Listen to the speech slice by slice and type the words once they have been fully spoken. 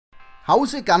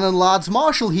How's it going, lads?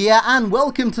 Marshall here, and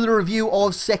welcome to the review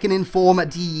of second in form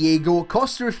Diego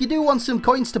Costa. If you do want some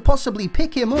coins to possibly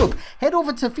pick him up, head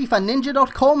over to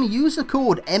FIFAninja.com, use the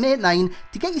code M89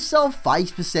 to get yourself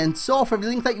 5% off.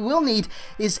 Everything that you will need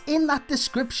is in that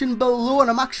description below, and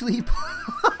I'm actually...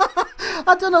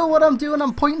 I don't know what I'm doing,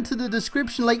 I'm pointing to the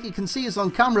description like you can see us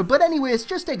on camera, but anyways,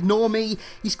 just ignore me.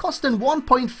 He's costing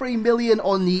 1.3 million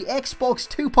on the Xbox,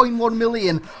 2.1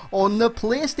 million on the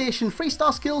PlayStation.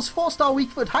 3-star skills, 4-star weak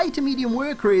foot, high to medium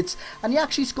work rates, and he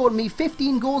actually scored me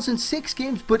 15 goals in 6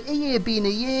 games, but EA being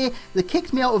EA, they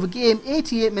kicked me out of a game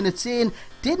 88 minutes in,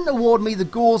 didn't award me the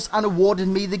goals and awarded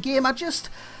me the game.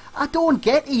 I don't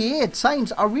get EA at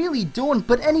times, I really don't.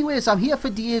 But anyways, I'm here for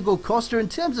Diego Costa. In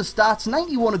terms of stats,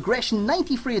 91 aggression,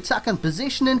 93 attack and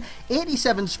positioning,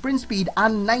 87 sprint speed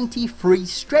and 93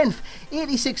 strength,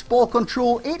 86 ball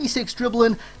control, 86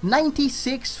 dribbling,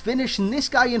 96 finishing. This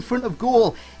guy in front of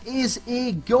goal is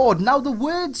a god. Now the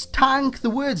words tank, the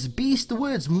words beast, the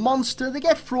words monster, they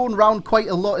get thrown around quite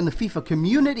a lot in the FIFA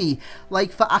community,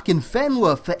 like for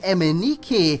Akinfenwa, for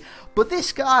Emenike, but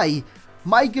this guy,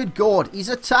 my good god, he's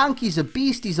a tank, he's a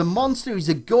beast, he's a monster, he's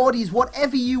a god, he's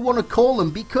whatever you want to call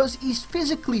him, because he's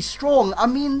physically strong. I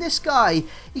mean, this guy,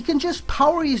 he can just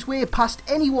power his way past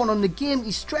anyone on the game.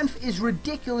 His strength is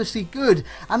ridiculously good,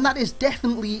 and that is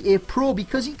definitely a pro,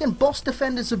 because he can boss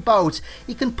defenders about,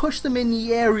 he can push them in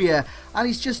the area, and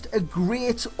he's just a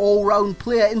great all-round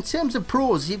player. In terms of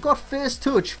pros, you've got first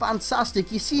touch,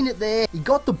 fantastic, you've seen it there, he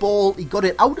got the ball, he got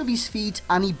it out of his feet,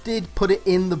 and he did put it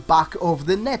in the back of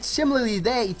the net. Similarly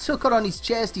there, he took it on his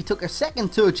chest, he took a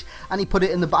second touch and he put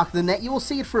it in the back of the net. You will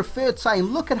see it for a third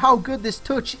time. Look at how good this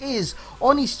touch is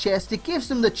on his chest. It gives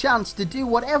him the chance to do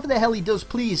whatever the hell he does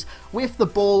please with the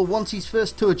ball once his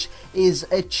first touch is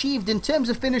achieved. In terms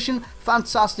of finishing,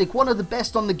 fantastic, one of the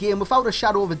best on the game without a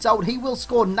shadow of a doubt. He will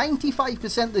score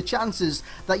 95% of the chances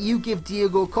that you give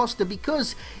Diego Costa,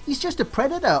 because he's just a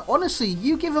predator. Honestly,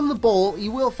 you give him the ball, he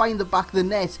will find the back of the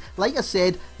net, like I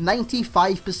said,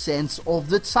 95% of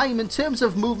the time. In terms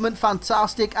of movement,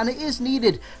 fantastic, and it is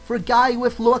needed for a guy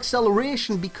with low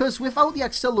acceleration, because without the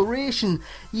acceleration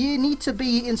you need to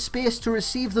be in space to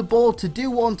receive the ball, to do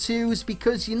 1-2s,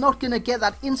 because you're not going to get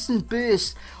that instant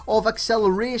burst of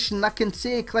acceleration that can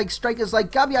take like strikers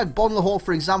like Gabriel Bonlahor,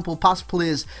 for example, past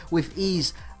players with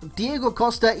ease. Diego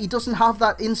Costa, he doesn't have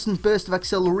that instant burst of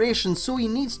acceleration, so he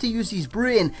needs to use his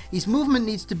brain, his movement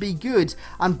needs to be good,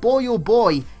 and boy oh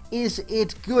boy is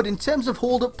it good. In terms of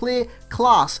hold up play,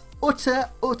 class, utter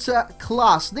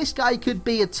class. This guy could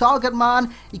be a target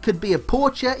man, he could be a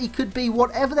poacher, he could be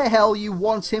whatever the hell you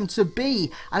want him to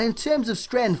be. And in terms of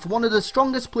strength, one of the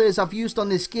strongest players I've used on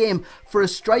this game for a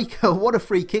striker. What a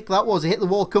free kick that was. I hit the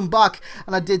wall, come back,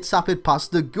 and I did tap it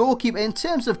past the goalkeeper. In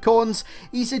terms of cons,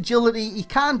 his agility, he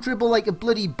can't dribble like a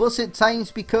bloody bus at times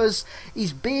because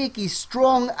he's big, he's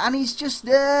strong, and he's just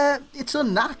it's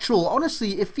unnatural.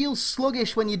 Honestly, it feels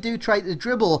sluggish when you do try to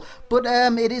dribble, but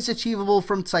it is achievable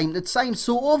from time to time.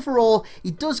 So overall,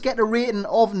 he does get a rating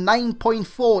of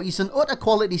 9.4. He's an utter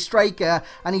quality striker,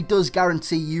 and he does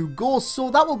guarantee you goals.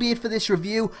 So that will be it for this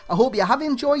review. I hope you have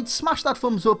enjoyed. Smash that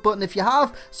thumbs up button if you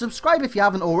have, subscribe if you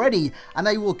haven't already, and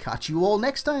I will catch you all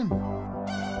next time.